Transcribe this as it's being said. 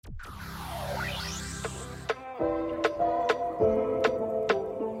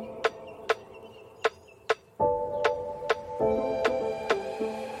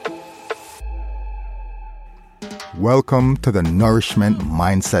Welcome to the Nourishment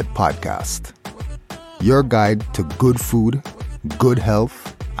Mindset Podcast, your guide to good food, good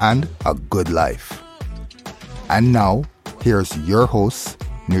health, and a good life. And now, here's your host,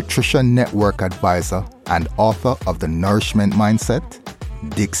 Nutrition Network advisor and author of The Nourishment Mindset,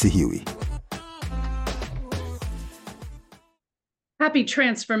 Dixie Huey. Happy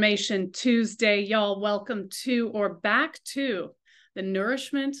Transformation Tuesday, y'all. Welcome to or back to the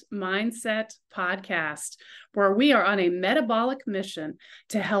Nourishment Mindset Podcast, where we are on a metabolic mission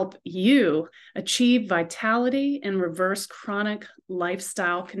to help you achieve vitality and reverse chronic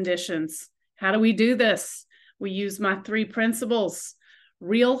lifestyle conditions. How do we do this? We use my three principles: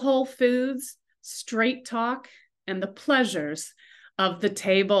 real whole foods, straight talk, and the pleasures of the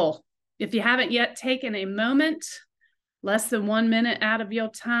table. If you haven't yet taken a moment, less than 1 minute out of your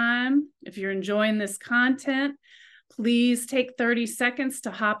time, if you're enjoying this content, please take 30 seconds to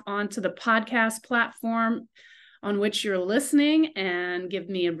hop onto the podcast platform on which you're listening and give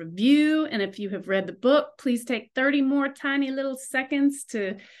me a review. And if you have read the book, please take 30 more tiny little seconds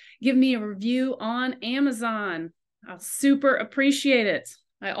to give me a review on Amazon. I'll super appreciate it.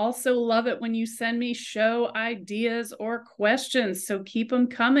 I also love it when you send me show ideas or questions, so keep them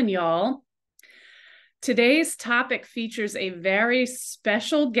coming, y'all. Today's topic features a very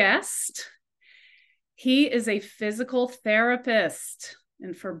special guest. He is a physical therapist,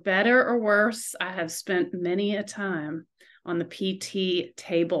 and for better or worse, I have spent many a time on the PT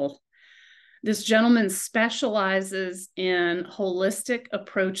table. This gentleman specializes in holistic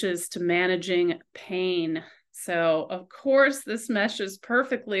approaches to managing pain. So, of course, this meshes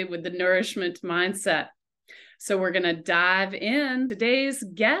perfectly with the nourishment mindset. So we're going to dive in. Today's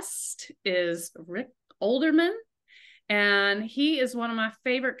guest is Rick Olderman, and he is one of my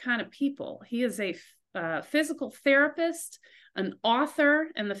favorite kind of people. He is a physical therapist, an author,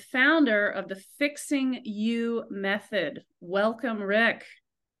 and the founder of the Fixing You method. Welcome, Rick.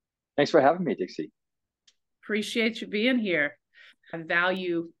 Thanks for having me, Dixie. Appreciate you being here. I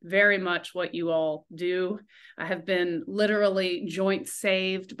value very much what you all do. I have been literally joint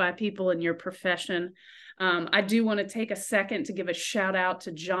saved by people in your profession. I do want to take a second to give a shout out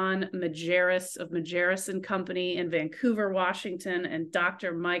to John Majerus of Majerus and Company in Vancouver, Washington, and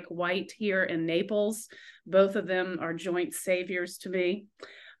Dr. Mike White here in Naples. Both of them are joint saviors to me.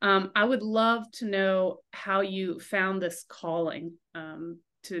 I would love to know how you found this calling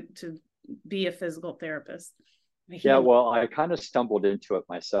to be a physical therapist. Yeah, well, I kind of stumbled into it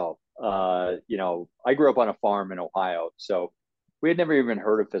myself. I grew up on a farm in Ohio, so we had never even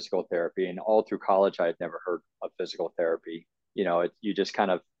heard of physical therapy. And all through college, I had never heard of physical therapy. You just kind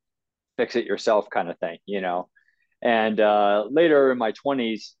of fix it yourself kind of thing, And later in my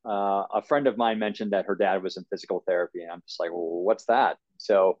 20s, a friend of mine mentioned that her dad was in physical therapy. And I'm just like, well, what's that?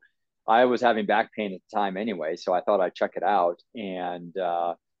 So I was having back pain at the time anyway. So I thought I'd check it out and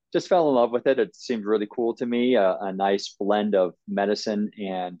just fell in love with it. It seemed really cool to me, a nice blend of medicine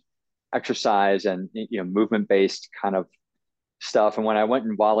and exercise and, movement-based kind of stuff. And when I went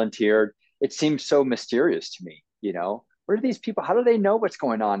and volunteered, it seemed so mysterious to me, where do these people, how do they know what's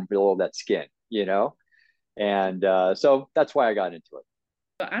going on below that skin, And so that's why I got into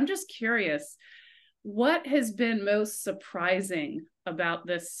it. I'm just curious, what has been most surprising about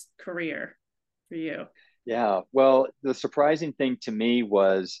this career for you? Yeah, well, the surprising thing to me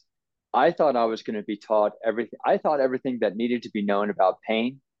was I thought I was going to be taught everything. I thought everything that needed to be known about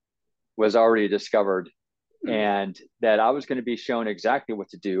pain was already discovered, and that I was going to be shown exactly what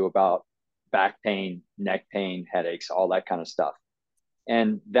to do about back pain, neck pain, headaches, all that kind of stuff.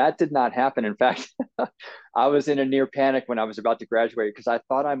 And that did not happen. In fact, I was in a near panic when I was about to graduate because I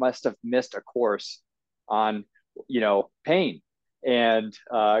thought I must have missed a course on, pain. And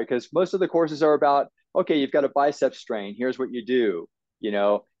because most of the courses are about, okay, you've got a bicep strain. Here's what you do.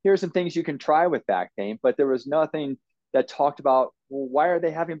 Here's some things you can try with back pain. But there was nothing that talked about, well, why are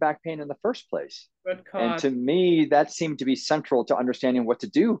they having back pain in the first place? And to me, that seemed to be central to understanding what to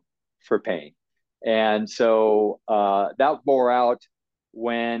do for pain. And so that bore out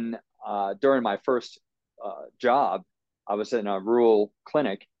when during my first job, I was in a rural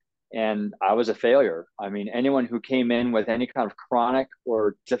clinic and I was a failure. I mean, anyone who came in with any kind of chronic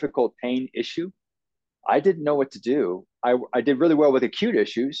or difficult pain issue, I didn't know what to do. I did really well with acute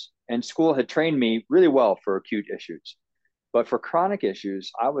issues, and school had trained me really well for acute issues. But for chronic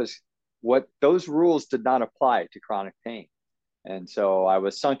issues, those rules did not apply to chronic pain. And so I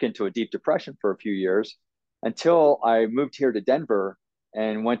was sunk into a deep depression for a few years until I moved here to Denver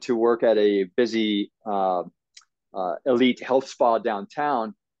and went to work at a busy elite health spa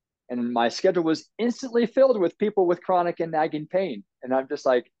downtown. And my schedule was instantly filled with people with chronic and nagging pain. And I'm just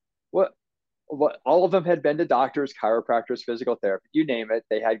like, what? all of them had been to doctors, chiropractors, physical therapy, you name it.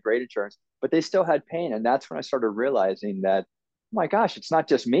 They had great insurance, but they still had pain. And that's when I started realizing that, oh my gosh, it's not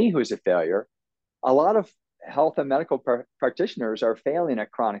just me who's a failure. A lot of health and medical practitioners are failing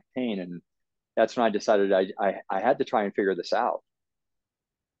at chronic pain. And that's when I decided I had to try and figure this out.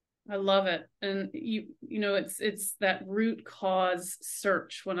 I love it. And you know, it's that root cause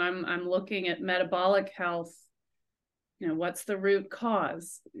search. When I'm looking at metabolic health, you know, what's the root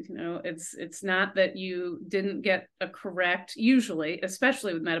cause? You know, it's not that you didn't get a correct, usually,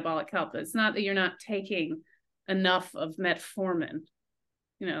 especially with metabolic health, it's not that you're not taking enough of metformin.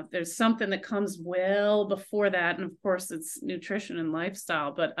 You know, there's something that comes well before that. And of course, it's nutrition and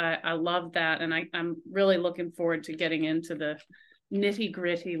lifestyle. But I love that. And I'm really looking forward to getting into the nitty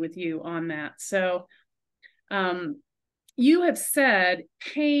gritty with you on that. So you have said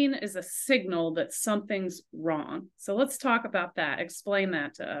pain is a signal that something's wrong. So let's talk about that. Explain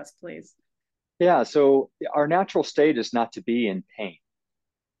that to us, please. Yeah. So our natural state is not to be in pain.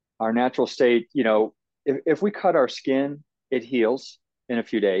 Our natural state, you know, if we cut our skin, it heals in a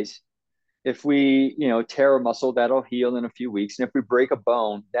few days. If we, you know, tear a muscle, that'll heal in a few weeks. And if we break a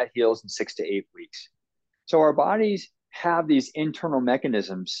bone, that heals in 6 to 8 weeks. So our bodies have these internal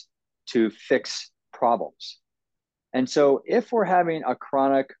mechanisms to fix problems. And so if we're having a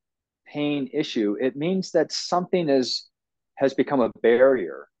chronic pain issue, it means that something has become a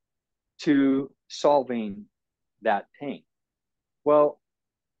barrier to solving that pain. Well,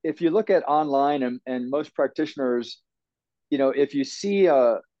 if you look at online and most practitioners, you know, if you see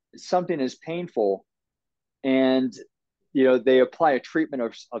something is painful and, you know, they apply a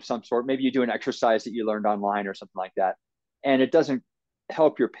treatment of some sort, maybe you do an exercise that you learned online or something like that, and it doesn't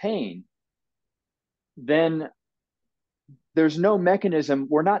help your pain, then there's no mechanism.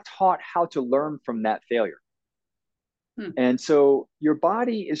 We're not taught how to learn from that failure. And so your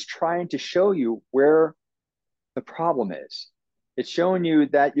body is trying to show you where the problem is. It's showing you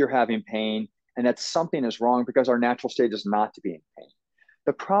that you're having pain and that something is wrong because our natural state is not to be in pain.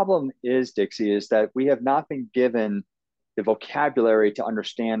 The problem is, Dixie, is that we have not been given the vocabulary to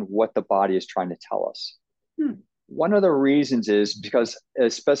understand what the body is trying to tell us. One of the reasons is because,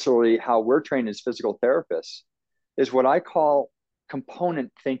 especially how we're trained as physical therapists, is what I call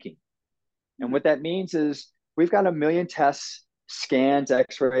component thinking. And what that means is we've got a million tests, scans,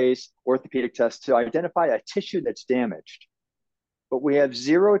 x-rays, orthopedic tests to identify a tissue that's damaged. But we have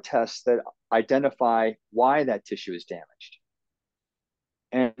zero tests that identify why that tissue is damaged.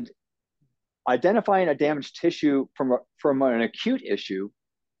 And identifying a damaged tissue from an acute issue,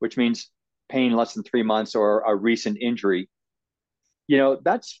 which means pain less than 3 months or a recent injury, you know,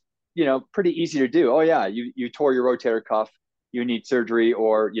 that's, you know, pretty easy to do. Oh yeah, you tore your rotator cuff, you need surgery,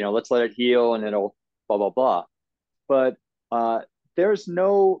 or, you know, let's let it heal and it'll blah, blah, blah. But there's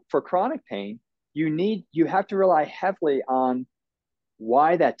no, for chronic pain, you have to rely heavily on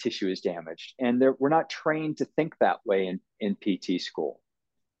why that tissue is damaged. And we're not trained to think that way in PT school.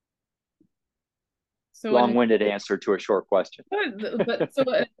 So long-winded answer to a short question. But so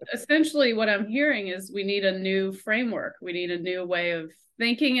essentially what I'm hearing is we need a new framework. We need a new way of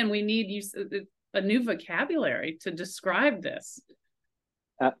thinking, and we need a new vocabulary to describe this.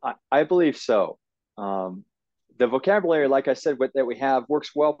 I believe so. The vocabulary, like I said, that we have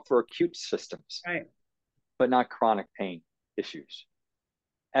works well for acute systems, right, but not chronic pain issues,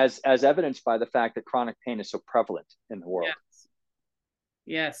 as evidenced by the fact that chronic pain is so prevalent in the world.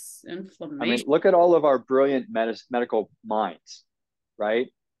 Yes, inflammation. I mean, look at all of our brilliant medical minds, right?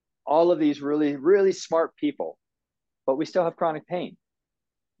 All of these really, really smart people, but we still have chronic pain.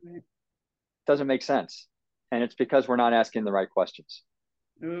 Right. Doesn't make sense. And it's because we're not asking the right questions.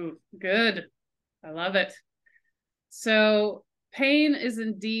 Ooh, good. I love it. So pain is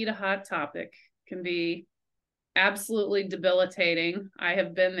indeed a hot topic, can be absolutely debilitating. I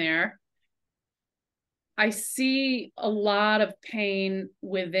have been there. I see a lot of pain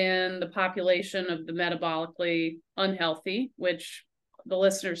within the population of the metabolically unhealthy, which the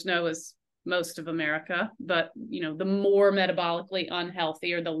listeners know is most of America. But, you know, the more metabolically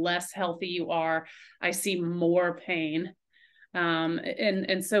unhealthy or the less healthy you are, I see more pain.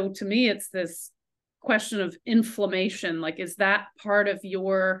 And so to me, it's this question of inflammation. Like, is that part of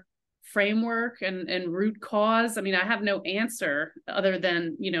your framework and root cause? I mean, I have no answer other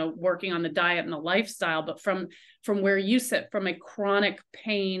than, you know, working on the diet and the lifestyle, but from where you sit, from a chronic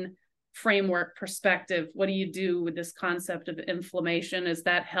pain framework perspective, what do you do with this concept of inflammation? Is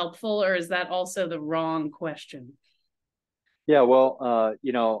that helpful, or is that also the wrong question? Yeah, well,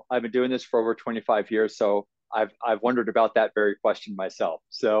 you know, I've been doing this for over 25 years, so I've wondered about that very question myself.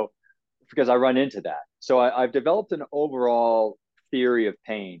 So, because I run into that. So I've developed an overall theory of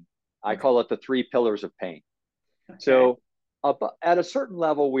pain I call it the three pillars of pain. Okay. So at a certain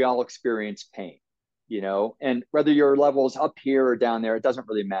level, we all experience pain, and whether your level is up here or down there, it doesn't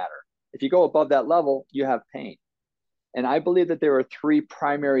really matter. If you go above that level, you have pain. And I believe that there are three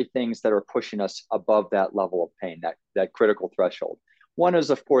primary things that are pushing us above that level of pain, that critical threshold. One is,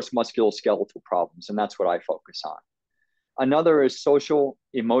 of course, musculoskeletal problems, and that's what I focus on. Another is social,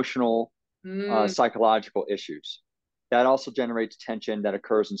 emotional, psychological issues. That also generates tension that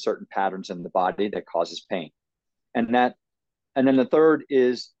occurs in certain patterns in the body that causes pain. And then the third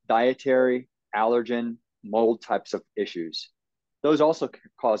is dietary, allergen, mold types of issues. Those also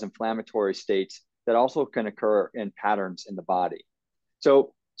cause inflammatory states that also can occur in patterns in the body.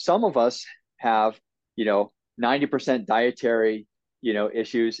 So some of us have, 90% dietary,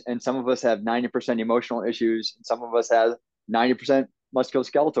 issues, and some of us have 90% emotional issues, and some of us have 90%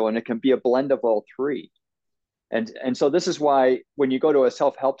 musculoskeletal, and it can be a blend of all three. And so this is why when you go to a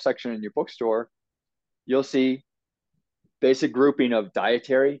self-help section in your bookstore, you'll see basic grouping of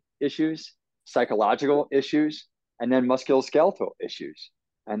dietary issues, psychological issues, and then musculoskeletal issues.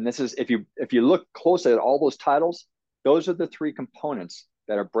 And this is, if you look closely at all those titles, those are the three components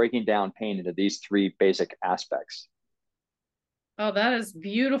that are breaking down pain into these three basic aspects. Oh, that is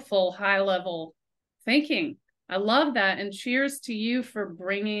beautiful high level thinking. I love that. And cheers to you for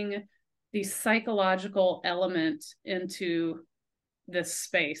bringing the psychological element into this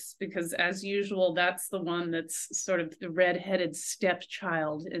space, because as usual, that's the one that's sort of the redheaded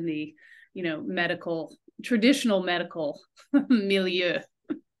stepchild in the, traditional medical milieu.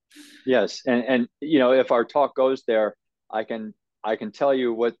 Yes. And if our talk goes there, I can tell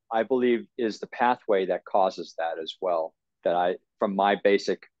you what I believe is the pathway that causes that as well, from my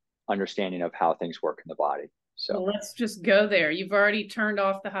basic understanding of how things work in the body. So well, let's just go there. You've already turned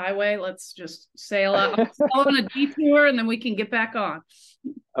off the highway. Let's just sail out on a detour, and then we can get back on.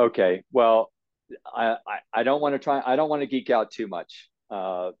 Okay. Well, I don't want to geek out too much,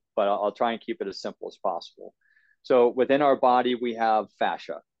 but I'll try and keep it as simple as possible. So within our body, we have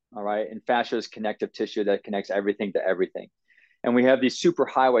fascia. All right. And fascia is connective tissue that connects everything to everything. And we have these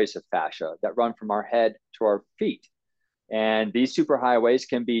superhighways of fascia that run from our head to our feet. And these superhighways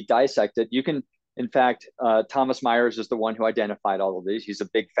can be dissected. You can, in fact, Thomas Myers is the one who identified all of these. He's a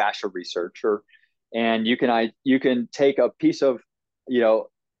big fascia researcher. And you can take a piece of,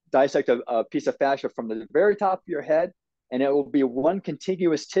 dissect a piece of fascia from the very top of your head, and it will be one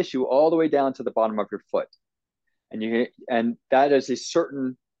contiguous tissue all the way down to the bottom of your foot. And that is a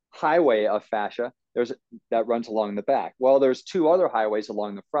certain highway of fascia that runs along the back. Well, there's two other highways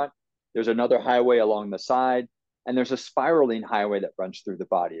along the front. There's another highway along the side, and there's a spiraling highway that runs through the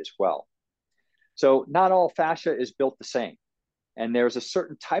body as well. So not all fascia is built the same. And there's a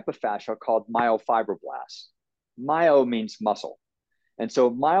certain type of fascia called myofibroblasts. Myo means muscle. And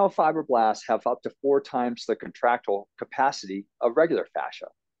so myofibroblasts have up to 4 times the contractile capacity of regular fascia.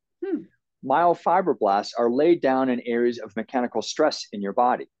 Myofibroblasts are laid down in areas of mechanical stress in your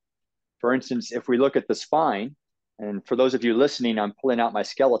body. For instance, if we look at the spine, and for those of you listening, I'm pulling out my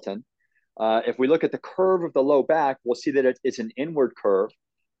skeleton. If we look at the curve of the low back, we'll see that it's an inward curve,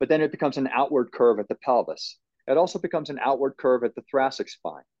 but then it becomes an outward curve at the pelvis. It also becomes an outward curve at the thoracic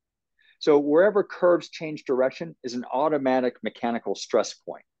spine. So wherever curves change direction is an automatic mechanical stress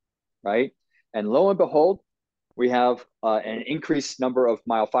point, right? And lo and behold, we have an increased number of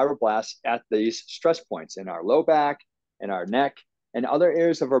myofibroblasts at these stress points in our low back, in our neck, and other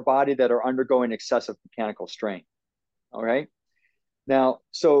areas of our body that are undergoing excessive mechanical strain. All right. Now,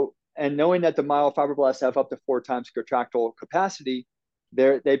 and knowing that the myofibroblasts have up to 4 times contractile capacity,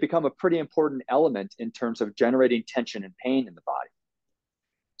 they become a pretty important element in terms of generating tension and pain in the body.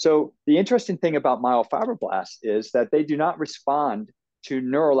 So the interesting thing about myofibroblasts is that they do not respond to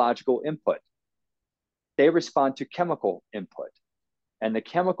neurological input. They respond to chemical input. And the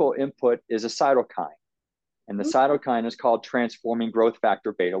chemical input is a cytokine. And the cytokine is called transforming growth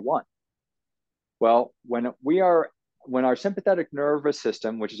factor beta 1. Well, when our sympathetic nervous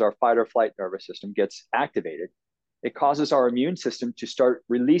system, which is our fight or flight nervous system, gets activated, it causes our immune system to start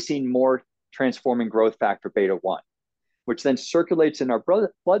releasing more transforming growth factor beta 1, which then circulates in our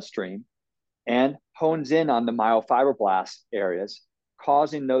bloodstream and hones in on the myofibroblast areas,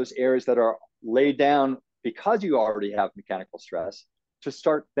 causing those areas that are laid down because you already have mechanical stress to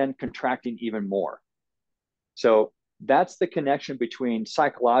start then contracting even more. So that's the connection between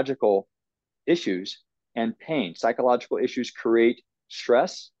psychological issues and pain. Psychological issues create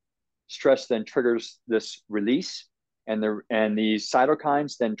stress. Stress then triggers this release, and these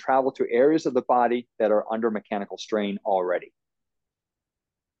cytokines then travel to areas of the body that are under mechanical strain already.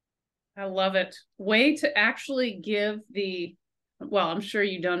 I love it. Way to actually give the well, I'm sure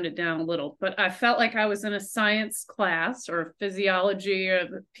you dumbed it down a little, but I felt like I was in a science class or a physiology or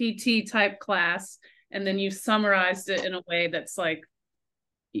a PT type class. And then you summarized it in a way that's like,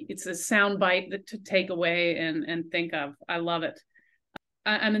 it's a sound bite that to take away and think of. I love it.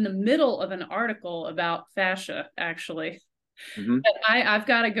 I'm in the middle of an article about fascia, actually. Mm-hmm. I've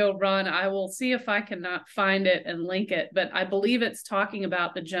got to go run. I will see if I cannot find it and link it, but I believe it's talking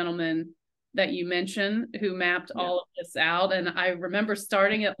about the gentleman that you mentioned who mapped all of this out. And I remember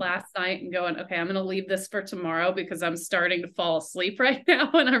starting it last night and going, okay, I'm going to leave this for tomorrow because I'm starting to fall asleep right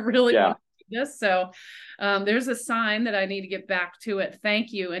now and I really want to do this. So there's a sign that I need to get back to it.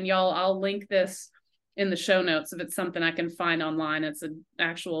 Thank you. And y'all, I'll link this in the show notes if it's something I can find online. It's an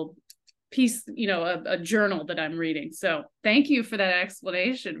actual piece, a journal that I'm reading. So thank you for that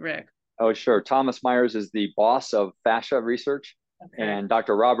explanation, Rick. Oh, sure. Thomas Myers is the boss of fascia research. Okay. And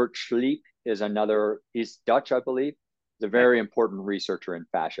Dr. Robert Schleep is another, he's Dutch, I believe. He's a very important researcher in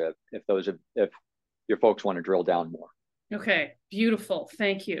fascia, if your folks want to drill down more. Okay, beautiful.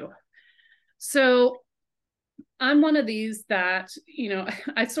 Thank you. So I'm one of these that,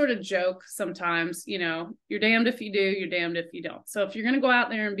 I sort of joke sometimes, you're damned if you do, you're damned if you don't. So if you're going to go out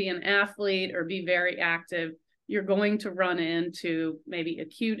there and be an athlete or be very active, you're going to run into maybe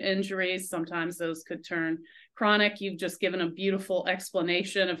acute injuries. Sometimes those could turn chronic. You've just given a beautiful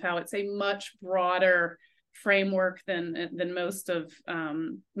explanation of how it's a much broader framework than most of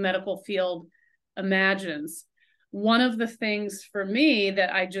medical field imagines. One of the things for me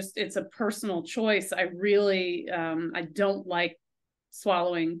that it's a personal choice. I really, I don't like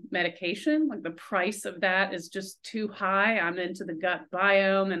swallowing medication. Like the price of that is just too high. I'm into the gut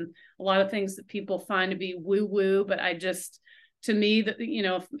biome and a lot of things that people find to be woo-woo, but to me, that,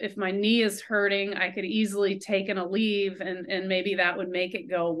 if my knee is hurting, I could easily take an Aleve and maybe that would make it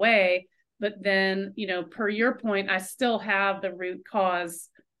go away. But then, per your point, I still have the root cause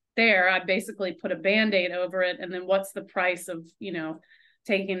there. I basically put a Band-Aid over it. And then what's the price of,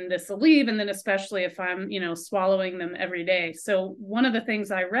 taking this Aleve? And then especially if I'm, swallowing them every day. So one of the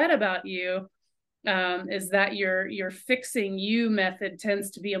things I read about you is that your fixing you method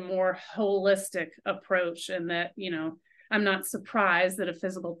tends to be a more holistic approach. And that, I'm not surprised that a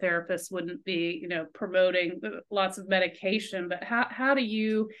physical therapist wouldn't be, promoting lots of medication, but how do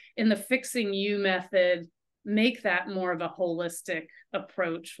you, in the fixing you method, make that more of a holistic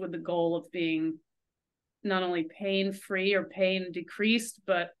approach with the goal of being not only pain-free or pain decreased,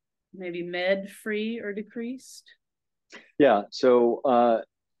 but maybe med-free or decreased? Yeah. So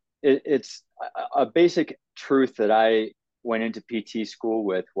it's a basic truth that I went into PT school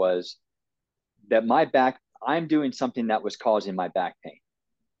with was that I'm doing something that was causing my back pain.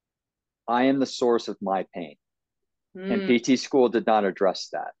 I am the source of my pain. And PT school did not address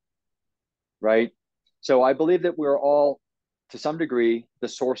that. Right. So I believe that we're all, to some degree, the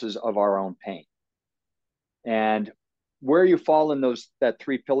sources of our own pain. And where you fall in that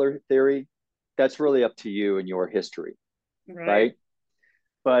 3-pillar theory, that's really up to you and your history. Right.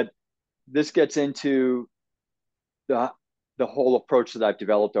 But this gets into the whole approach that I've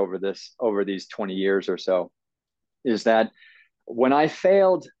developed over these 20 years or so, is that when I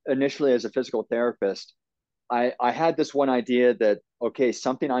failed initially as a physical therapist, I had this one idea that, okay,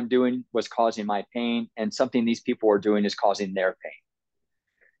 something I'm doing was causing my pain and something these people are doing is causing their pain.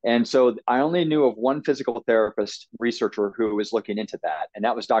 And so I only knew of one physical therapist researcher who was looking into that. And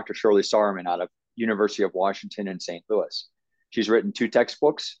that was Dr. Shirley Sahrmann out of University of Washington in St. Louis. She's written 2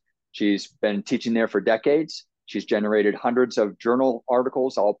 textbooks. She's been teaching there for decades. She's generated hundreds of journal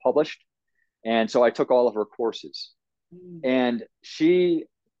articles, all published. And so I took all of her courses. And she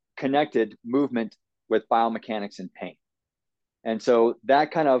connected movement with biomechanics and pain. And so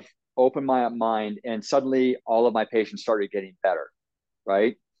that kind of opened my mind, and suddenly all of my patients started getting better,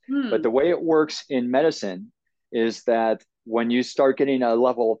 right? But the way it works in medicine is that when you start getting a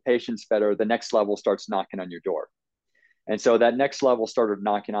level of patients better, the next level starts knocking on your door. And so that next level started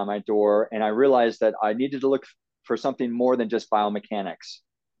knocking on my door, and I realized that I needed to look for something more than just biomechanics.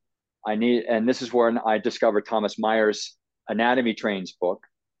 And this is where I discovered Thomas Myers' Anatomy Trains book,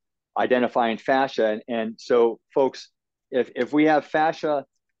 Identifying Fascia. And so folks, if we have fascia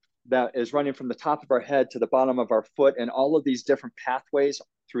that is running from the top of our head to the bottom of our foot and all of these different pathways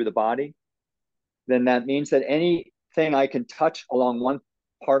through the body, then that means that anything I can touch along one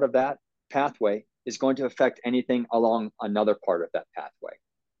part of that pathway is going to affect anything along another part of that pathway,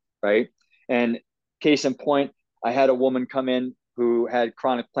 right? And case in point, I had a woman come in who had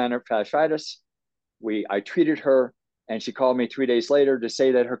chronic plantar fasciitis. I treated her, and she called me 3 days later to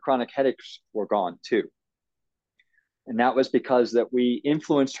say that her chronic headaches were gone too. And that was because that we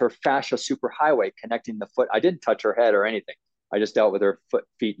influenced her fascia superhighway connecting the foot. I didn't touch her head or anything. I just dealt with her foot,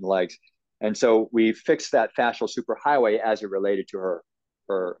 feet, and legs. And so we fixed that fascial superhighway as it related to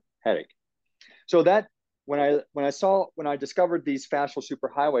her headache. So that when I discovered these fascial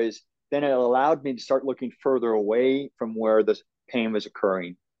superhighways, then it allowed me to start looking further away from where the pain was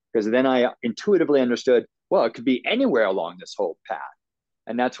occurring, because then I intuitively understood, well, it could be anywhere along this whole path.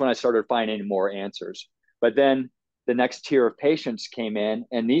 And that's when I started finding more answers. But then the next tier of patients came in,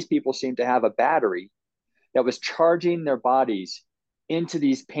 and these people seemed to have a battery that was charging their bodies into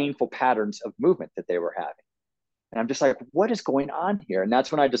these painful patterns of movement that they were having. And I'm just like, what is going on here? And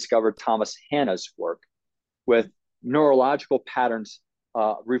that's when I discovered Thomas Hanna's work with neurological patterns,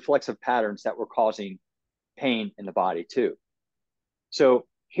 reflexive patterns that were causing pain in the body too. So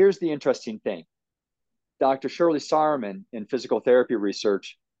here's the interesting thing. Dr. Shirley Sahrmann in physical therapy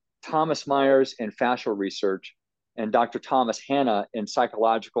research, Thomas Myers in fascial research, and Dr. Thomas Hanna in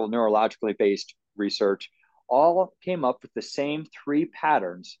psychological, neurologically based research all came up with the same three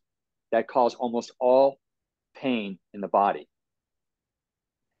patterns that cause almost all pain in the body.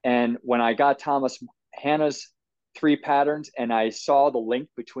 And when I got Thomas Hanna's three patterns and I saw the link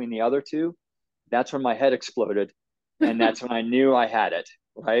between the other two, that's when my head exploded. And that's when I knew I had it,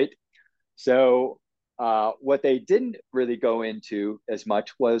 right? So what they didn't really go into as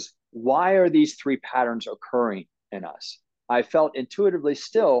much was, why are these three patterns occurring in us? I felt intuitively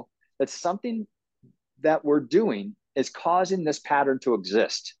still that something that we're doing is causing this pattern to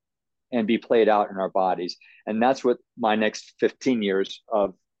exist and be played out in our bodies. And that's what my next 15 years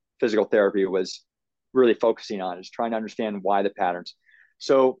of physical therapy was really focusing on, is trying to understand why the patterns.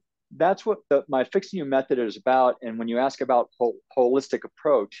 So that's what my Fixing You method is about. And when you ask about holistic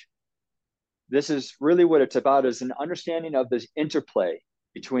approach, this is really what it's about, is an understanding of this interplay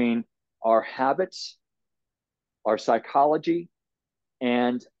between our habits, our psychology,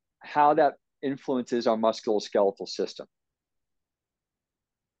 and how that influences our musculoskeletal system.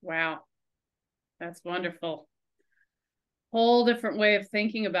 Wow. That's wonderful. Whole different way of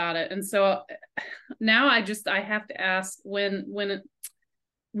thinking about it. And so now I have to ask, when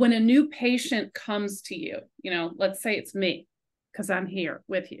a new patient comes to you, let's say it's me, because I'm here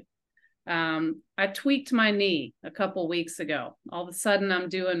with you. I tweaked my knee a couple weeks ago. All of a sudden I'm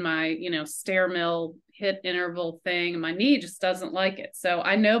doing my, stair mill hit interval thing, and my knee just doesn't like it. So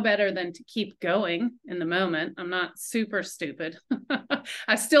I know better than to keep going in the moment. I'm not super stupid.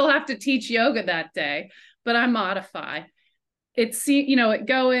 I still have to teach yoga that day, but I modify. It's, it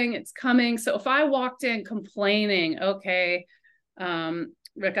going, it's coming. So if I walked in complaining, okay,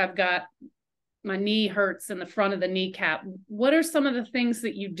 Rick, I've got my knee hurts in the front of the kneecap. What are some of the things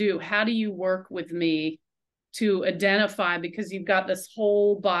that you do? How do you work with me to identify, because you've got this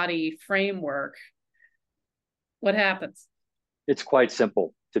whole body framework? What happens? It's quite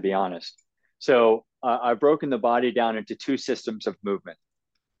simple, to be honest. So I've broken the body down into two systems of movement.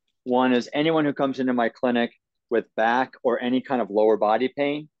 One is anyone who comes into my clinic with back or any kind of lower body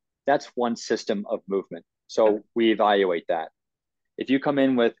pain, that's one system of movement. So we evaluate that. If you come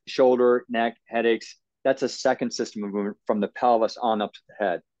in with shoulder, neck, headaches, that's a second system of movement from the pelvis on up to the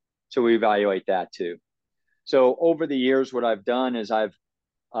head. So we evaluate that too. So over the years, what I've done is I've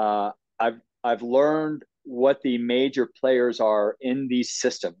learned what the major players are in these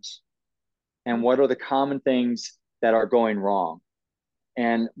systems and what are the common things that are going wrong.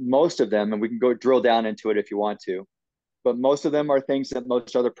 And most of them, and we can go drill down into it if you want to, but most of them are things that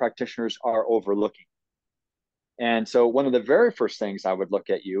most other practitioners are overlooking. And so one of the very first things I would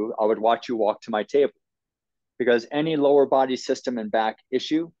watch you walk to my table, because any lower body system and back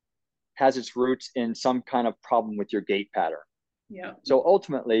issue has its roots in some kind of problem with your gait pattern. Yeah. So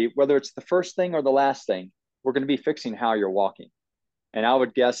ultimately, whether it's the first thing or the last thing, we're going to be fixing how you're walking. And I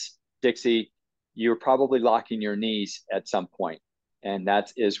would guess, Dixie, you're probably locking your knees at some point. And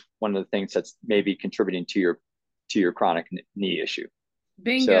that is one of the things that's maybe contributing to your chronic knee issue.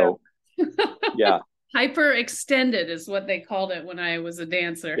 Bingo. So, yeah. Hyperextended is what they called it when I was a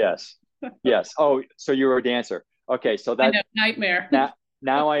dancer. Yes. Yes. Oh, so you were a dancer. Okay. So that nightmare.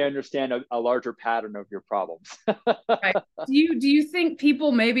 Now I understand a larger pattern of your problems. Right. Do you think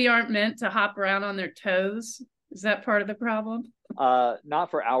people maybe aren't meant to hop around on their toes? Is that part of the problem?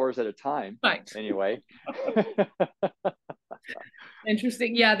 Not for hours at a time. Right. Anyway.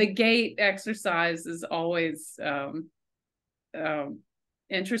 Interesting. Yeah, the gait exercise is always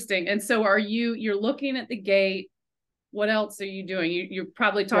interesting. And so you're looking at the gait. What else are you doing? You're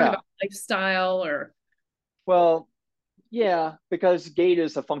probably talking about lifestyle or. Well, yeah, because gait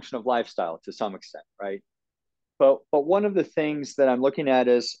is a function of lifestyle to some extent, right? But one of the things that I'm looking at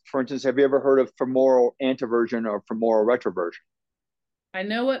is, for instance, have you ever heard of femoral anteversion or femoral retroversion? I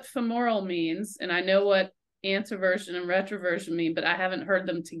know what femoral means, and I know what anteversion and retroversion mean, but I haven't heard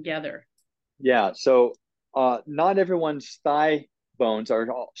them together. Yeah. So not everyone's thigh bones are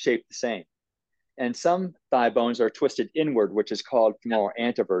all shaped the same. And some thigh bones are twisted inward, which is called femoral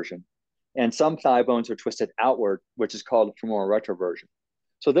anteversion. And some thigh bones are twisted outward, which is called femoral retroversion.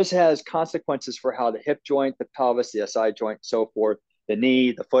 So this has consequences for how the hip joint, the pelvis, the SI joint, so forth, the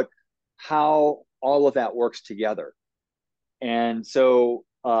knee, the foot, how all of that works together. And so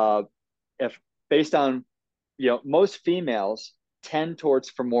if based on, most females tend towards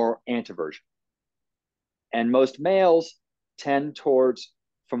femoral anteversion, and most males tend towards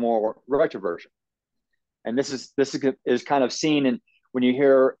femoral retroversion. And this is kind of seen in when you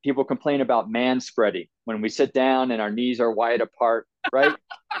hear people complain about man spreading when we sit down and our knees are wide apart, right?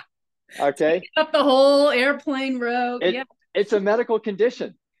 Okay. Up the whole airplane row. Yeah. It's a medical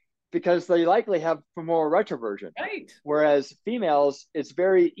condition because they likely have femoral retroversion. Right. Whereas females, it's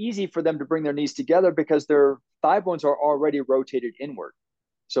very easy for them to bring their knees together because their thigh bones are already rotated inward.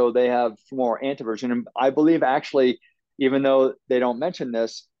 So they have femoral anteversion. And I believe actually, even though they don't mention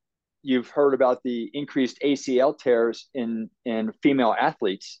this, you've heard about the increased ACL tears in female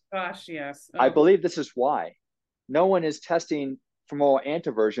athletes. Gosh, yes. I believe this is why. No one is testing femoral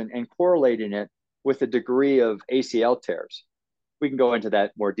anteversion and correlating it with the degree of ACL tears. We can go into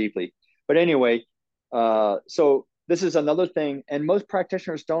that more deeply. But anyway, so this is another thing. And most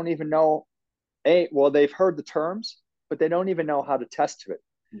practitioners don't even know, they've heard the terms, but they don't even know how to test it.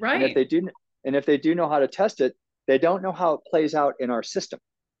 Right. And if they do know how to test it, they don't know how it plays out in our system.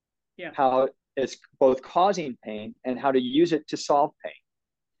 Yeah. How it's both causing pain and how to use it to solve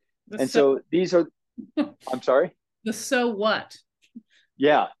pain. So these are, I'm sorry? The so what?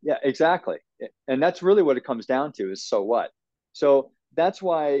 Yeah, exactly. And that's really what it comes down to is so what? So that's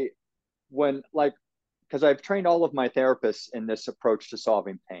why because I've trained all of my therapists in this approach to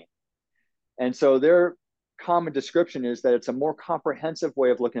solving pain. And so their common description is that it's a more comprehensive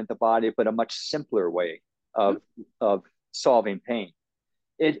way of looking at the body, but a much simpler way of solving pain.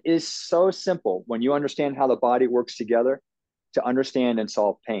 It is so simple when you understand how the body works together to understand and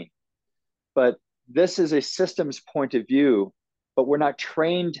solve pain. But this is a systems point of view, but we're not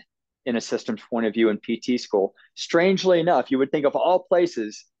trained in a systems point of view in PT school. Strangely enough, you would think of all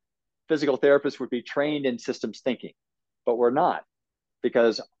places, physical therapists would be trained in systems thinking, but we're not,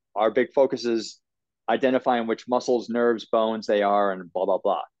 because our big focus is identifying which muscles, nerves, bones they are, and blah, blah,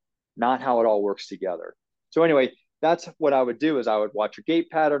 blah, not how it all works together. So anyway, that's what I would do is I would watch your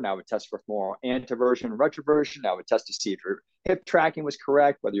gait pattern. I would test for femoral anteversion, retroversion. I would test to see if your hip tracking was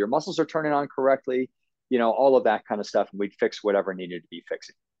correct, whether your muscles are turning on correctly, all of that kind of stuff. And we'd fix whatever needed to be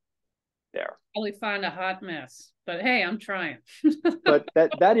fixing there. Probably find a hot mess, but hey, I'm trying. But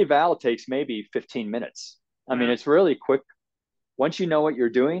that eval takes maybe 15 minutes. I mean, it's really quick. Once you know what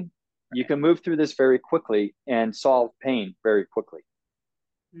you're doing, you can move through this very quickly and solve pain very quickly.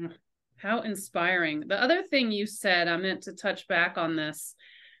 How inspiring. The other thing you said, I meant to touch back on this,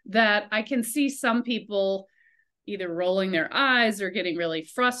 that I can see some people either rolling their eyes or getting really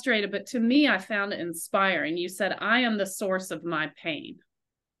frustrated, but to me, I found it inspiring. You said, I am the source of my pain.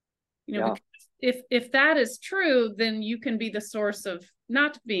 Because if that is true, then you can be the source of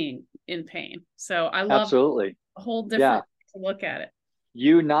not being in pain. So I love absolutely a whole different way to look at it.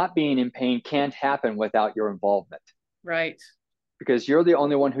 You not being in pain can't happen without your involvement. Right. Because you're the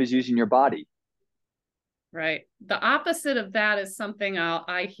only one who's using your body. Right. The opposite of that is something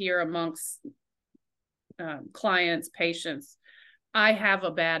I hear amongst clients, patients. I have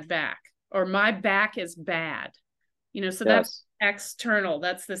a bad back, or my back is bad. So that's external.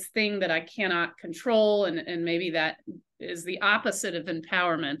 That's this thing that I cannot control. And maybe that is the opposite of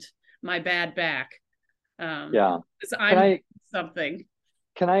empowerment, my bad back. Because I'm something.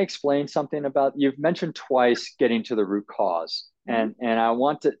 Can I explain something about, you've mentioned twice getting to the root cause. And I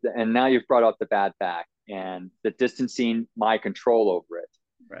want to, and now you've brought up the bad back and the distancing my control over it.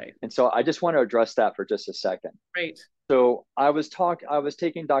 Right. And so I just want to address that for just a second. Right. So I was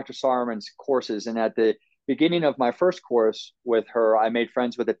taking Dr. Sarman's courses, and at the beginning of my first course with her, I made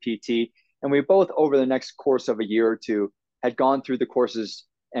friends with a PT, and we both, over the next course of a year or two, had gone through the courses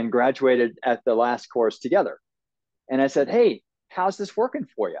and graduated at the last course together. And I said, hey, how's this working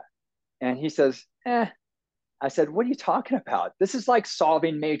for you? And he says, I said, what are you talking about? This is like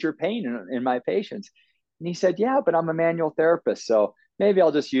solving major pain in my patients. And he said, yeah, but I'm a manual therapist, so maybe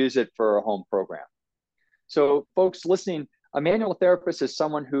I'll just use it for a home program. So folks listening, a manual therapist is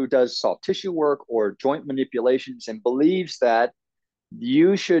someone who does soft tissue work or joint manipulations and believes that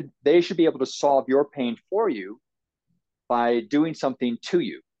they should be able to solve your pain for you by doing something to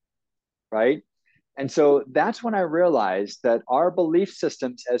you, right? And so that's when I realized that our belief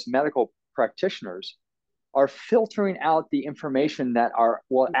systems as medical practitioners are filtering out the information that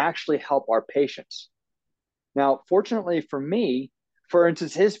will actually help our patients. Now, fortunately for me, for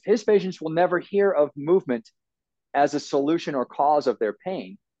instance, his patients will never hear of movement as a solution or cause of their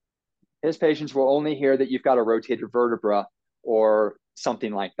pain. His patients will only hear that you've got a rotated vertebra or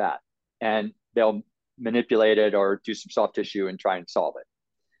something like that, and they'll manipulate it or do some soft tissue and try and solve it.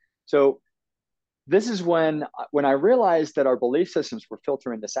 So this is when I realized that our belief systems were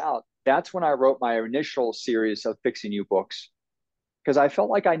filtering this out. That's when I wrote my initial series of Fixing You books, because I felt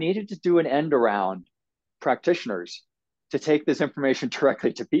like I needed to do an end around practitioners to take this information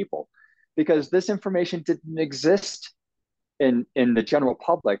directly to people, because this information didn't exist in the general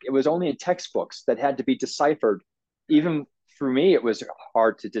public. It was only in textbooks that had to be deciphered. Even for me, it was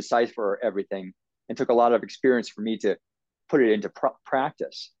hard to decipher everything, and took a lot of experience for me to put it into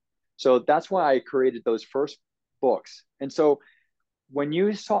practice. So that's why I created those first books. And so when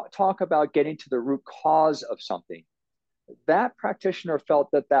you talk about getting to the root cause of something, that practitioner felt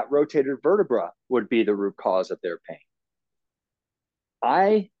that rotated vertebra would be the root cause of their pain.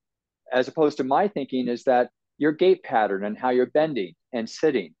 As opposed to my thinking, is that your gait pattern and how you're bending and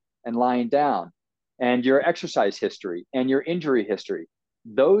sitting and lying down, and your exercise history and your injury history,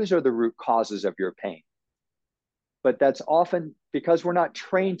 those are the root causes of your pain. But that's often because we're not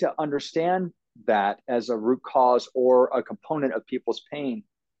trained to understand that as a root cause or a component of people's pain.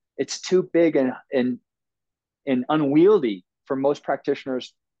 It's too big and unwieldy for most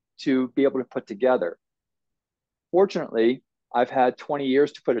practitioners to be able to put together. Fortunately, I've had 20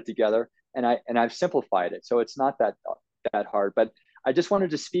 years to put it together, and I've simplified it, so it's not that hard. But I just wanted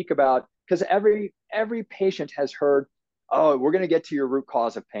to speak about, because every patient has heard, oh, we're going to get to your root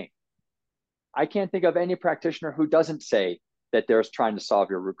cause of pain. I can't think of any practitioner who doesn't say that they're trying to solve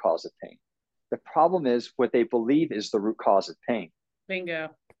your root cause of pain. The problem is what they believe is the root cause of pain. Bingo.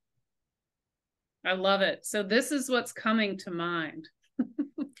 I love it. So this is what's coming to mind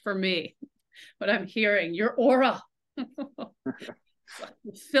for me, what I'm hearing, your aura.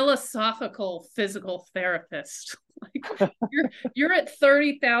 Philosophical physical therapist. Like you're at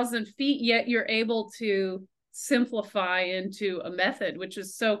 30,000 feet, yet you're able to simplify into a method, which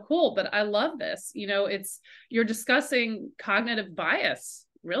is so cool. But I love this. You're discussing cognitive bias,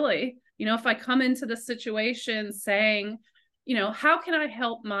 really. If I come into the situation saying, how can I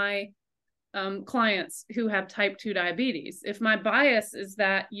help my clients who have type 2 diabetes? If my bias is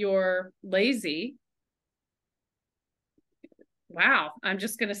that you're lazy, wow, I'm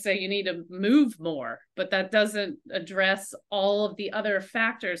just going to say you need to move more, but that doesn't address all of the other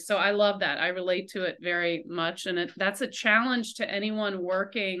factors. So I love that. I relate to it very much. And that's a challenge to anyone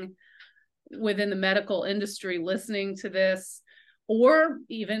working within the medical industry, listening to this, or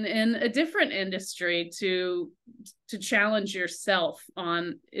even in a different industry, to challenge yourself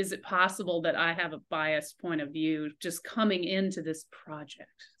on, is it possible that I have a biased point of view just coming into this project?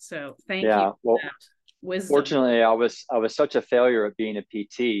 So thank you for that. Wisdom. Fortunately, I was such a failure at being a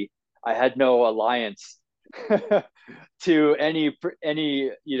PT. I had no alliance to any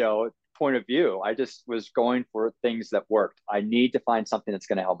point of view. I just was going for things that worked. I need to find something that's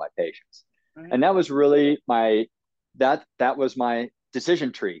going to help my patients, right. And that was really that was my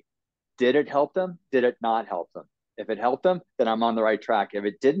decision tree. Did it help them? Did it not help them? If it helped them, then I'm on the right track. If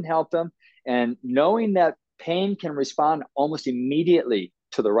it didn't help them, and knowing that pain can respond almost immediately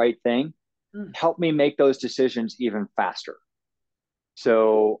to the right thing, help me make those decisions even faster.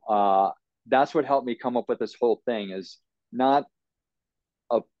 So that's what helped me come up with this whole thing, is not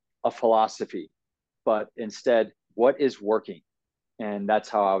a philosophy, but instead what is working. And that's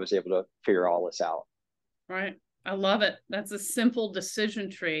how I was able to figure all this out. Right. I love it. That's a simple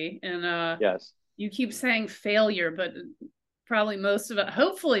decision tree. And yes, you keep saying failure, but probably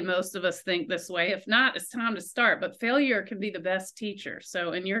hopefully most of us think this way. If not, it's time to start. But failure can be the best teacher.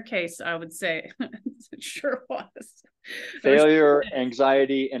 So in your case, I would say it sure was. Failure,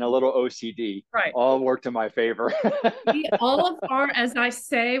 anxiety, and a little OCD, right, all worked in my favor. All of our, as I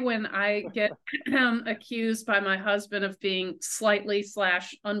say, when I get accused by my husband of being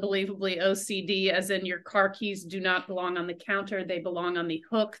slightly/unbelievably OCD, as in your car keys do not belong on the counter, they belong on the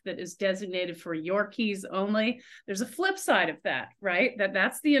hook that is designated for your keys only. There's a flip side of that, right?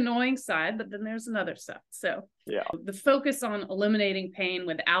 That's the annoying side, but then there's another side. So yeah, the focus on eliminating pain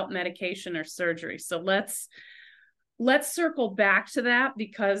without medication or surgery. So let's circle back to that,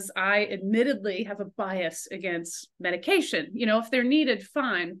 because I admittedly have a bias against medication. If they're needed,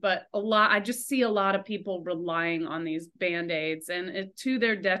 fine. But I just see a lot of people relying on these Band-Aids, and to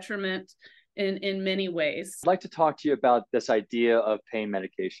their detriment in many ways. I'd like to talk to you about this idea of pain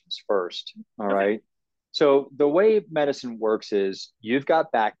medications first. All right. So the way medicine works is, you've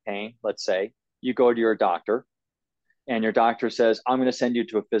got back pain, let's say, you go to your doctor and your doctor says, I'm going to send you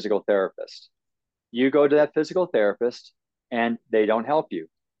to a physical therapist. You go to that physical therapist and they don't help you.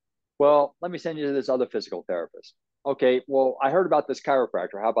 Well, let me send you to this other physical therapist. Okay, well, I heard about this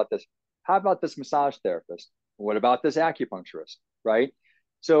chiropractor. How about this? How about this massage therapist? What about this acupuncturist? Right?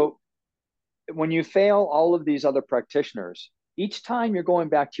 So when you fail all of these other practitioners, each time you're going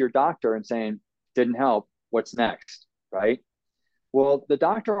back to your doctor and saying, didn't help, what's next? Right? Well, the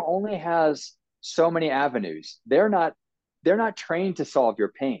doctor only has so many avenues. They're not trained to solve your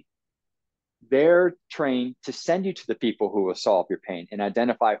pain. They're trained to send you to the people who will solve your pain and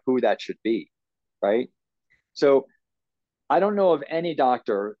identify who that should be. Right? So I don't know of any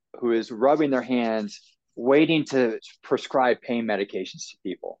doctor who is rubbing their hands waiting to prescribe pain medications to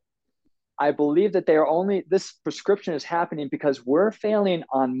people. I believe that this prescription is happening because we're failing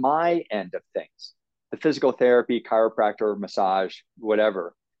on my end of things, the physical therapy, chiropractor, massage,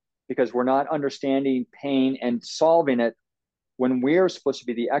 whatever, because we're not understanding pain and solving it when we're supposed to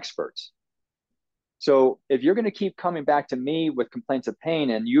be the experts. So if you're going to keep coming back to me with complaints of pain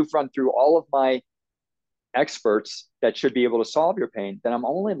and you've run through all of my experts that should be able to solve your pain, then I'm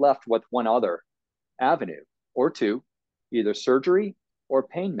only left with one other avenue or two, either surgery or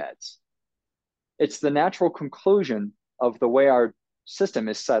pain meds. It's the natural conclusion of the way our system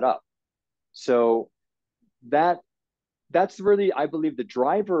is set up. So that's really, I believe, the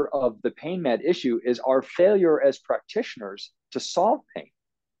driver of the pain med issue is our failure as practitioners to solve pain.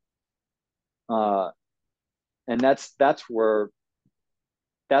 And that's where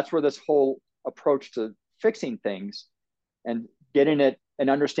this whole approach to fixing things and getting it and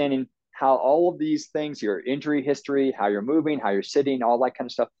understanding how all of these things, your injury history, how you're moving, how you're sitting, all that kind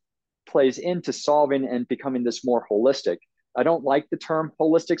of stuff, plays into solving and becoming this more holistic. I don't like the term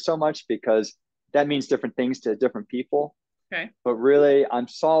holistic so much because that means different things to different people. Okay. But really, I'm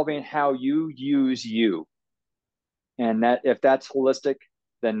solving how you use you. And that if that's holistic,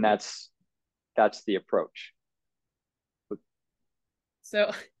 then that's the approach.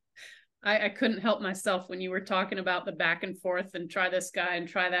 So I couldn't help myself when you were talking about the back and forth and try this guy and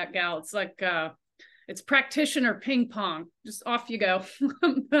try that gal. It's like it's practitioner ping pong. Just off you go.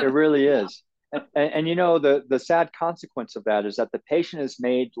 It really is. And you know, the sad consequence of that is that the patient is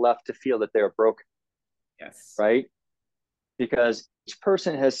made left to feel that they're broken. Yes. Right? Because each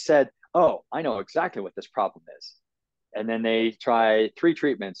person has said, oh, I know exactly what this problem is. And then they try 3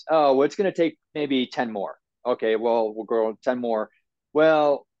 treatments. Oh, well, it's going to take maybe 10 more. Okay, well, we'll go 10 more.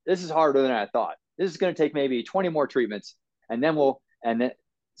 Well, this is harder than I thought. This is going to take maybe 20 more treatments. And then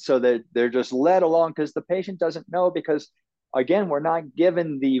so that they're just led along because the patient doesn't know, because again, we're not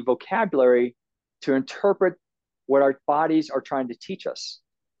given the vocabulary to interpret what our bodies are trying to teach us.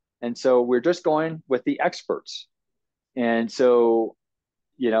 And so we're just going with the experts. And so,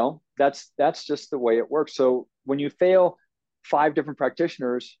 that's just the way it works. So when you fail 5 different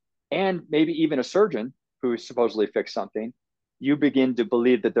practitioners and maybe even a surgeon who supposedly fixed something, you begin to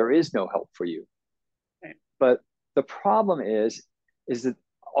believe that there is no help for you. Right. But the problem is that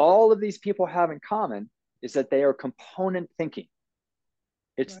all of these people have in common is that they are component thinking.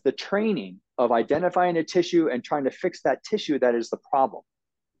 It's the training of identifying a tissue and trying to fix that tissue that is the problem,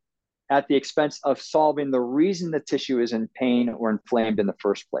 at the expense of solving the reason the tissue is in pain or inflamed in the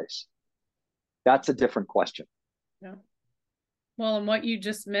first place. That's a different question. Yeah. Well, and what you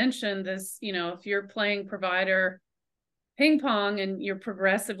just mentioned is, if you're playing provider ping pong and you're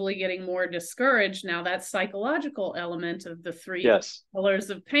progressively getting more discouraged, now that psychological element of the 3 pillars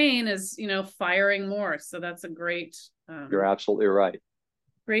of pain is, firing more. So that's a great, you're absolutely right.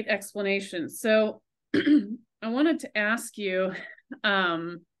 Great explanation. So I wanted to ask you,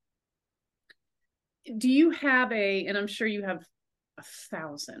 do you have and I'm sure you have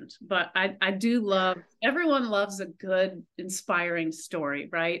 1,000, but I do love, everyone loves a good, inspiring story,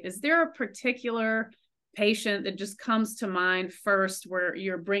 right? Is there a particular patient that just comes to mind first where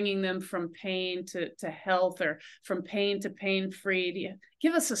you're bringing them from pain to health, or from pain to pain-free?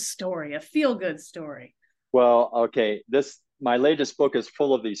 Give us a story, a feel-good story. Well, okay. My latest book is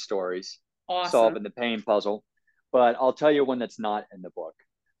full of these stories. Awesome. Solving the pain puzzle. But I'll tell you one that's not in the book.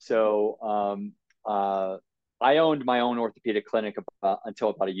 So I owned my own orthopedic clinic until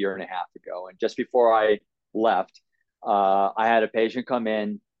about a year and a half ago. And just before I left, I had a patient come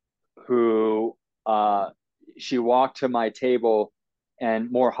in who she walked to my table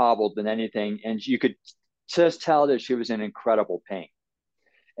and more hobbled than anything. And you could just tell that she was in incredible pain.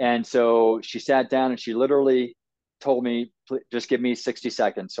 And so she sat down and she literally told me, just give me 60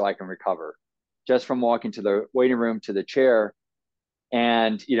 seconds so I can recover, just from walking to the waiting room to the chair.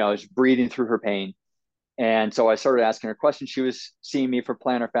 And, just breathing through her pain. And so I started asking her questions. She was seeing me for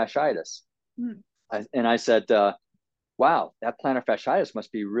plantar fasciitis. And I said, wow, that plantar fasciitis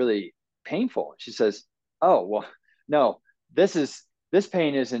must be really painful. She says, oh, well, no, this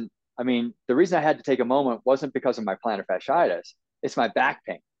pain isn't, I mean, the reason I had to take a moment wasn't because of my plantar fasciitis. It's my back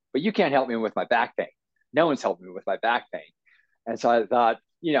pain. But you can't help me with my back pain. No one's helping me with my back pain. And so I thought,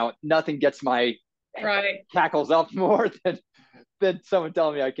 nothing gets my cackles up more than someone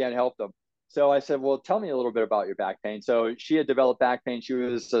telling me I can't help them. So I said, well, tell me a little bit about your back pain. So she had developed back pain. She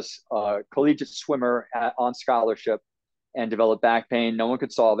was a collegiate swimmer on scholarship and developed back pain. No one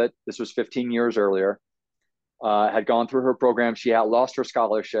could solve it. This was 15 years earlier. Had gone through her program. She had lost her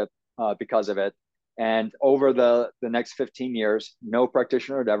scholarship because of it. And over the next 15 years, no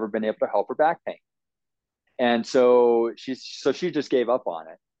practitioner had ever been able to help her back pain. And so she just gave up on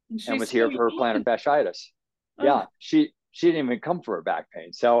it and was here for her plantar fasciitis. Oh. Yeah, she didn't even come for her back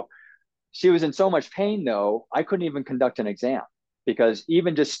pain. So she was in so much pain, though, I couldn't even conduct an exam because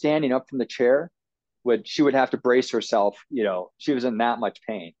even just standing up from the chair, she would have to brace herself. She was in that much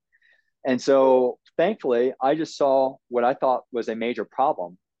pain. And so thankfully, I just saw what I thought was a major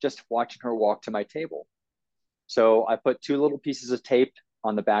problem just watching her walk to my table. So I put 2 little pieces of tape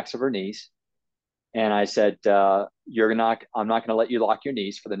on the backs of her knees. And I said, I'm not going to let you lock your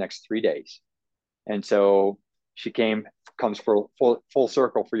knees for the next 3 days. And so she comes for full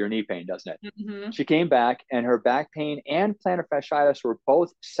circle for your knee pain, doesn't it? Mm-hmm. She came back and her back pain and plantar fasciitis were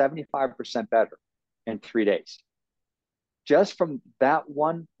both 75% better in 3 days. Just from that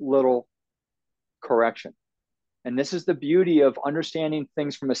one little correction. And this is the beauty of understanding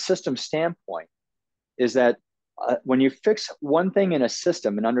things from a system standpoint, is that when you fix one thing in a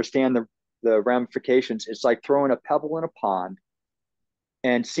system and understand the ramifications, it's like throwing a pebble in a pond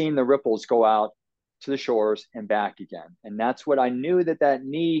and seeing the ripples go out to the shores and back again. And that's what I knew that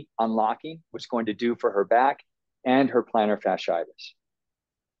knee unlocking was going to do for her back and her plantar fasciitis.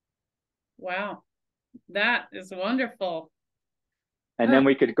 Wow. That is wonderful. And then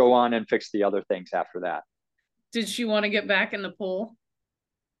we could go on and fix the other things after that. Did she want to get back in the pool?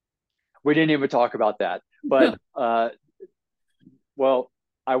 We didn't even talk about that. But, well,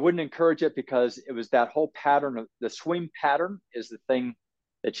 I wouldn't encourage it because it was that whole pattern of the swim pattern is the thing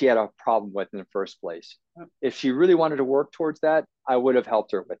that she had a problem with in the first place. If she really wanted to work towards that, I would have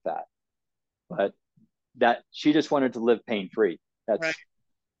helped her with that. But that she just wanted to live pain-free. That's,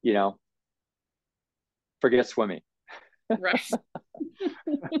 right. Forget swimming. Right.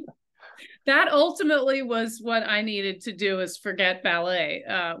 That ultimately was what I needed to do, is forget ballet,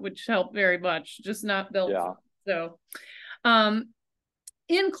 which helped very much, just not built. Yeah. So,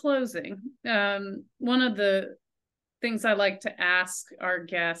 in closing, one of the things I like to ask our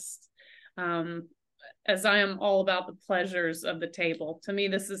guests, as I am all about the pleasures of the table, to me,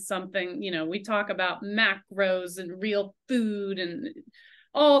 this is something, we talk about macros and real food and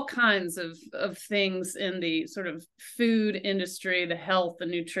all kinds of things in the sort of food industry, the health and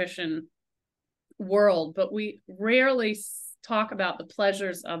nutrition world, but we rarely talk about the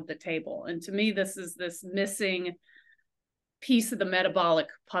pleasures of the table. And to me, this is this missing piece of the metabolic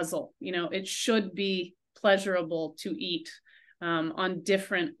puzzle. It should be pleasurable to eat on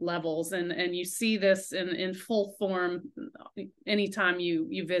different levels. And you see this in full form anytime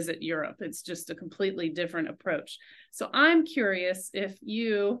you visit Europe. It's just a completely different approach. So I'm curious if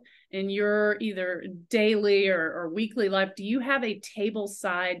you, in your either daily or weekly life, do you have a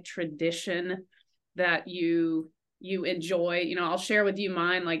tableside tradition that you enjoy? I'll share with you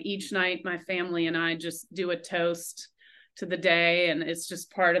mine. Like each night, my family and I just do a toast to the day, and it's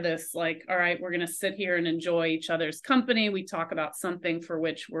just part of this, like, all right, we're going to sit here and enjoy each other's company. We talk about something for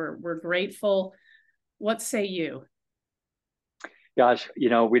which we're grateful. What say you? Gosh,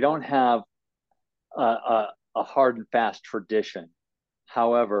 we don't have a hard and fast tradition.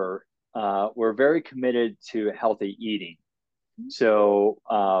 However, we're very committed to healthy eating. So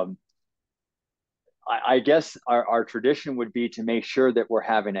I guess our tradition would be to make sure that we're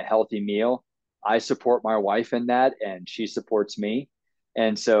having a healthy meal. I support my wife in that, and she supports me.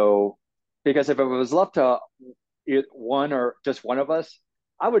 And so, because if it was left to one or just one of us,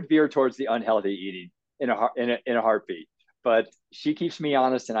 I would veer towards the unhealthy eating in a heartbeat. But she keeps me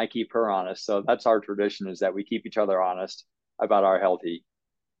honest, and I keep her honest. So that's our tradition, is that we keep each other honest about our healthy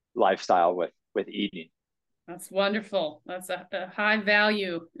lifestyle with eating. That's wonderful. That's a high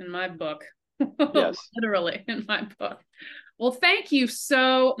value in my book. Yes. Literally in my book. Well, thank you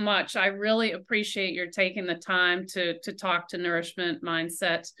so much. I really appreciate your taking the time to talk to Nourishment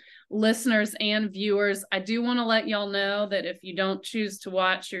Mindset listeners and viewers. I do want to let y'all know that if you don't choose to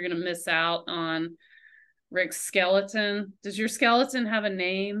watch, you're going to miss out on Rick's skeleton. Does your skeleton have a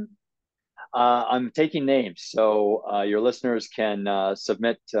name? I'm taking names, so your listeners can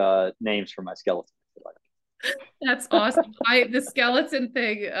submit names for my skeleton. That's awesome. The skeleton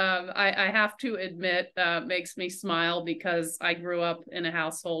thing, I have to admit, makes me smile because I grew up in a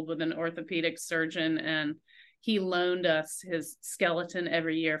household with an orthopedic surgeon, and he loaned us his skeleton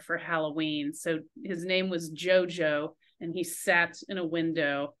every year for Halloween. So his name was Jojo, and he sat in a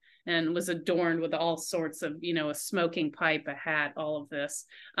window and was adorned with all sorts of, a smoking pipe, a hat, all of this.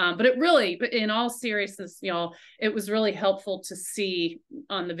 But in all seriousness, y'all, it was really helpful to see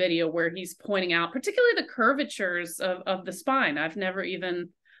on the video where he's pointing out, particularly the curvatures of the spine. I've never even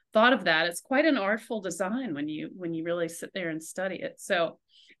thought of that. It's quite an artful design when you really sit there and study it. So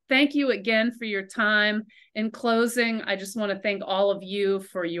thank you again for your time. In closing, I just want to thank all of you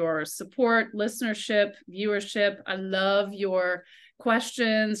for your support, listenership, viewership. I love your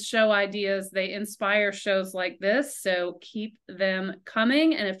questions, show ideas. They inspire shows like this, so keep them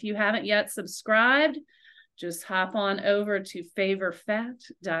coming. And if you haven't yet subscribed, just hop on over to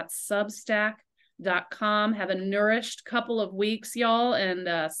favorfat.substack.com. Have a nourished couple of weeks, y'all,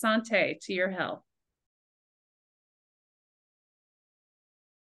 and sante to your health.